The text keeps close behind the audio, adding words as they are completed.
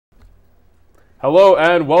Hello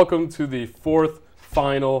and welcome to the fourth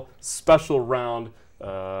final special round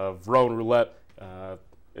of Rowan Roulette.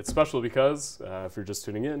 It's special because, if you're just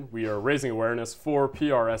tuning in, we are raising awareness for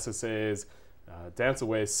PRSSA's Dance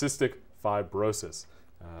Away Cystic Fibrosis.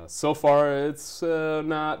 So far, it's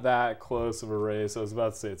not that close of a race. I was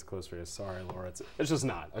about to say it's a close race. Sorry, Laura. It's just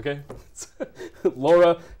not, okay?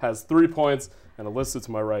 Laura has 3 points, and Alyssa, to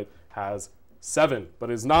my right, has 7. But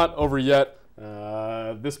it's not over yet.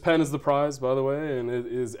 This pen is the prize, by the way, and it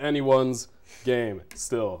is anyone's game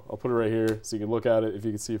still. I'll put it right here so you can look at it if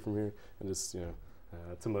you can see it from here, and just,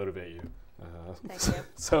 to motivate you. Thank you.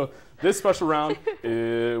 So this special round,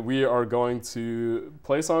 we are going to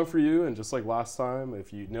play a song for you, and just like last time,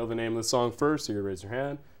 if you know the name of the song first, you're going to raise your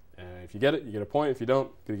hand, and if you get it, you get a point. If you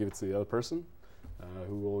don't, you're going to give it to the other person,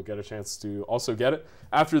 who will get a chance to also get it.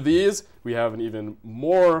 After these, we have an even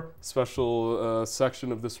more special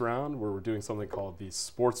section of this round where we're doing something called the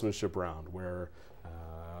sportsmanship round, where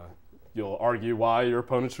you'll argue why your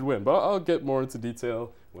opponent should win. But I'll get more into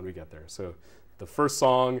detail when we get there. So the first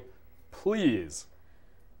song, please.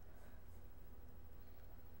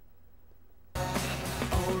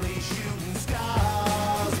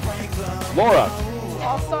 Laura.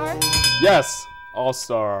 All-Star? Yes,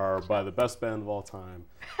 All-Star by the best band of all time,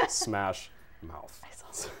 Smash Mouth. I saw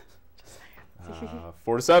them.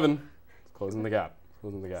 4-7, closing the gap.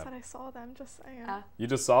 Closing the I gap. said I saw them, just saying. You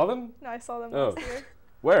just saw them? No, I saw them Oh. last year.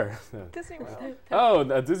 Where? Disney World. Oh,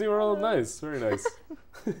 at Disney World, nice, very nice.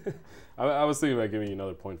 I was thinking about giving you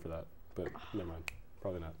another point for that, but never mind,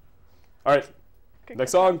 probably not. All right, Good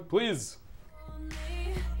next catch. song, please. Oh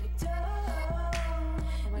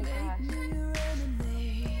my gosh.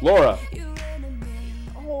 Laura.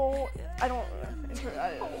 Oh, I don't.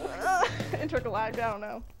 Intergalactic, I don't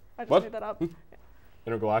know. I just What? made that up.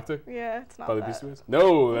 Intergalactic Yeah, it's not by the that. Beastie Boys?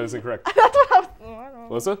 No, that is incorrect. That's what I was. Oh, I don't know.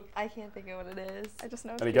 Melissa, I can't think of what it is. I just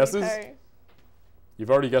know. Any Katy guesses? Perry. you've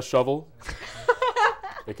already guessed Shovel.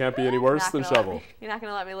 It can't be any worse Not than gonna let Shovel. me- You're not going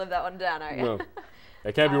to let me live that one down, are you? No,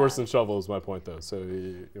 it can't be worse than Shovel is my point, though. So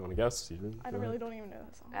you want to guess? I really don't even know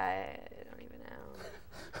that song. I don't even know.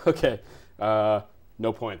 Okay,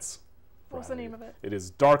 no points. What's the name of it? It is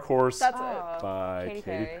Dark Horse That's by Katy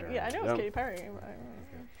Katy Perry. Perry. Yeah, I know it's Yep. Katy Perry. It's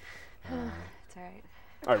all right.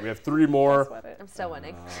 All right, we have 3 more. Sweat it. I'm still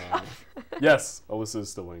winning. Yes, Alyssa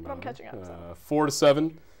is still winning. But I'm by the way. catching up, so.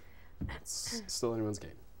 4-7. It's still anyone's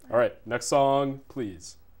game. All right, next song,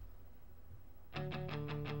 please.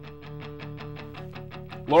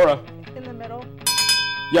 Laura. In the middle.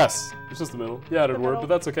 Yes, it's just the middle. You added a The word, middle.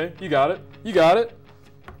 but that's okay. You got it. You got it.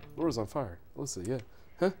 Laura's on fire. Alyssa, yeah.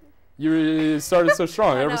 Huh? You started so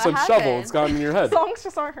strong. I Ever know, since it Shovel, happened. it's gotten in your head. Songs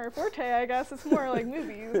just aren't her forte, I guess. It's more like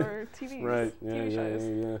movies or TVs. Right. Yeah, TV yeah, shows.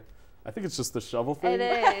 yeah. I think it's just the Shovel thing. It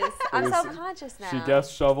is. I'm was- self-conscious now. She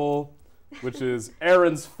guessed Shovel, which is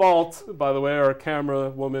Aaron's fault, by the way. Our camera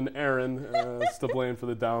woman, Aaron, is to blame for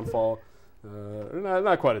the downfall.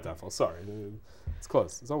 Not quite a downfall, sorry. It's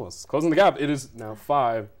close. It's almost closing the gap. It is now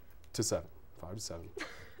 5-7. 5-7.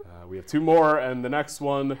 We have 2 more, and the next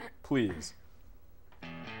one, please.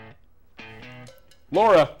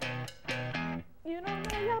 Laura. You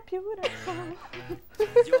don't know you're beautiful.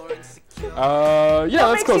 Yeah,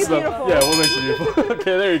 that's makes close you enough. beautiful? Yeah, what makes you beautiful?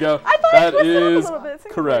 Okay, there you go. I thought That I twisted up a is little bit.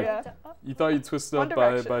 Sing it, correct. yeah. You thought you twisted One up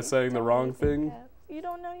by Direction. saying the wrong thing? You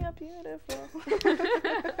don't know you're beautiful.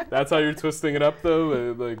 That's how you're twisting it up,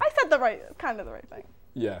 though? Like, I said the right thing.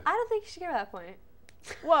 yeah. I don't think you should give her that point.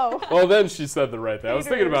 Whoa. Well, then she said the right thing. I was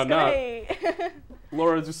thinking about not. Haters,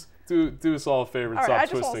 Laura, just do us all a favor and All right, I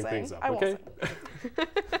stop just won't twisting things sing. up, I won't okay?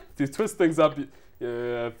 If you twist things up,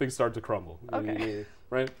 things start to crumble. Okay.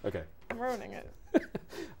 Right? Okay. I'm ruining it.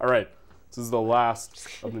 All right. This is the last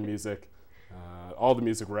of the music, all the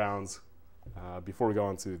music rounds, before we go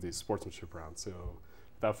on to the sportsmanship round. So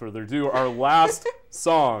without further ado, our last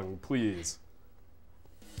song, please.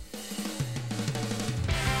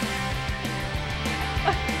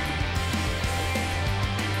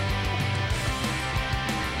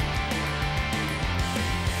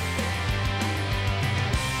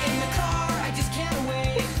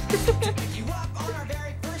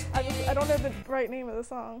 I don't know the right name of the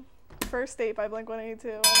song. First Date by Blink-182. I don't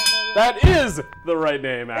know That is the right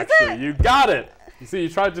name, actually. it? You got it. You see, you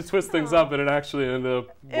tried to twist things up, and it actually ended up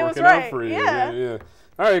It was working out right, for you. yeah.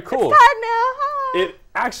 All right, cool. It's hard now, huh? It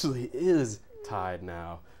actually is tied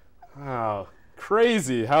now. Wow,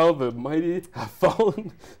 crazy how the mighty have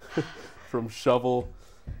fallen from Shovel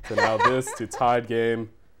to now this to tied game.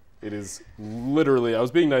 It is literally, I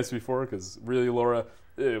was being nice before because really, Laura,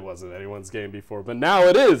 it wasn't anyone's game before, but now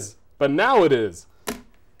it is.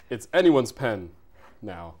 It's anyone's pen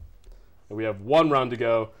now. And we have 1 round to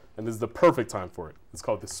go, and this is the perfect time for it. It's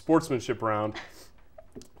called the sportsmanship round,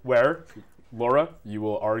 where, Laura, you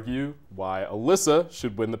will argue why Alyssa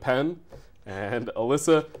should win the pen, and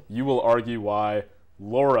Alyssa, you will argue why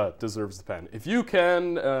Laura deserves the pen. If you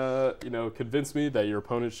can, convince me that your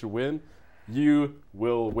opponent should win, you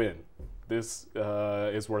will win. This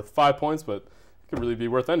is worth 5 points, but it could really be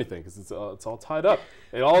worth anything because it's all tied up.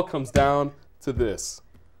 It all comes down to this.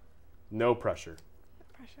 No pressure.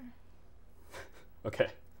 Pressure. Okay.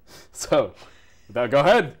 So, now go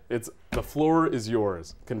ahead. The floor is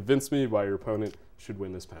yours. Convince me why your opponent should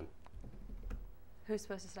win this pen. Who's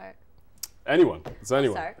supposed to start? Anyone. It's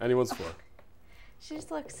anyone. Start. Anyone's floor. She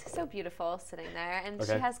just looks so beautiful sitting there, and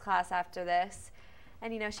Okay. she has class after this,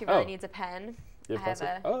 and she really Oh. needs a pen. You have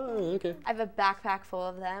class? Oh, okay. I have a backpack full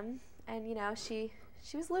of them, and she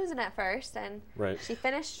was losing at first, and Right. she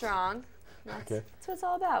finished strong. That's Okay. what it's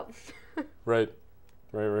all about. Right.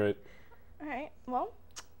 All right. Well,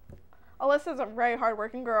 Alyssa's a very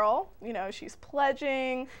hardworking girl. She's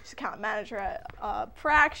pledging. She's account manager at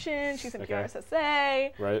Praction. She's in Okay.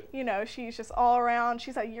 PRSSA. Right. She's just all around.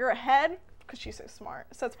 She's a year ahead because she's so smart.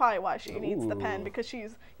 So that's probably why she needs the pen, Ooh. because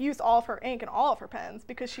she's used all of her ink and all of her pens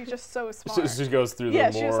because she's just so smart. She goes through Yeah,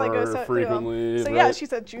 them she more just like goes through 'em. frequently. So right? yeah,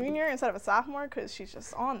 she's a junior instead of a sophomore because she's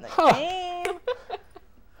just on the Huh. game.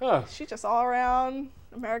 Huh. She's just all around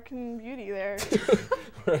American beauty there.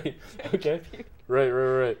 Right. Okay.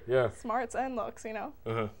 Right. Yeah. Smarts and looks,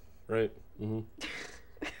 Uh-huh. Right. Mm-hmm.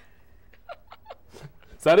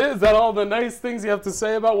 Is that it? Is that all the nice things you have to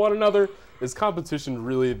say about one another? Is competition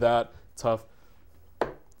really that tough?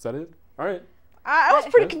 Is that it? All right. I was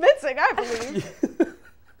pretty convincing, I believe.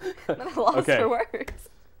 I'm at a loss Okay. for words.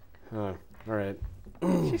 All right.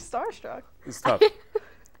 She's starstruck. This is tough.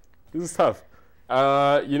 This is tough.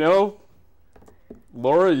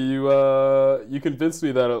 Laura, you convinced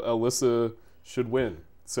me that Alyssa should win.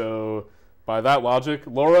 So, by that logic,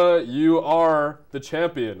 Laura, you are the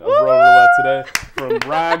champion of Rowan Roulette today. From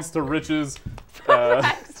rags to riches.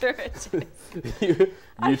 Extra riches.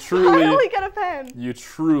 You truly, Finally get a pen. you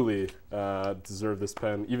truly deserve this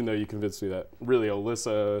pen, even though you convinced me that really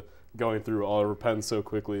Alyssa going through all of her pens so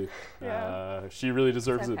quickly, Yeah. she really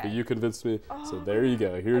deserves it, but okay. you convinced me. So there you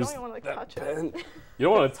go. Here's even wanna, that touch it. pen. You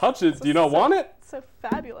don't want to touch it? Do you not want it? It's so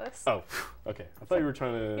fabulous. Oh, okay. I thought you were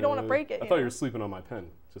trying to. You don't wanna break it, I you thought know? you were sleeping on my pen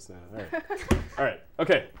just now. All right. All right.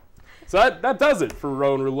 Okay. So that does it for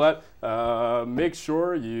Rowan Roulette. Make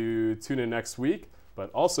sure you tune in next week, but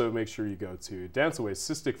also make sure you go to Dance Away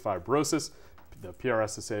Cystic Fibrosis, the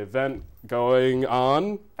PRSSA event going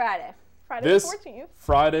on Friday, Friday this the 14th.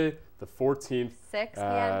 Friday the 14th. 6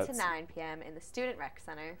 p.m. to 9 p.m. in the Student Rec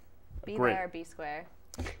Center. Be Great. there or be square.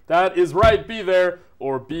 That is right. Be there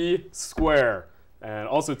or be square. And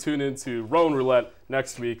also tune in to Rowan Roulette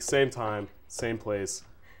next week, same time, same place,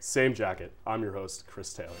 same jacket. I'm your host,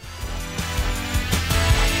 Chris Taylor.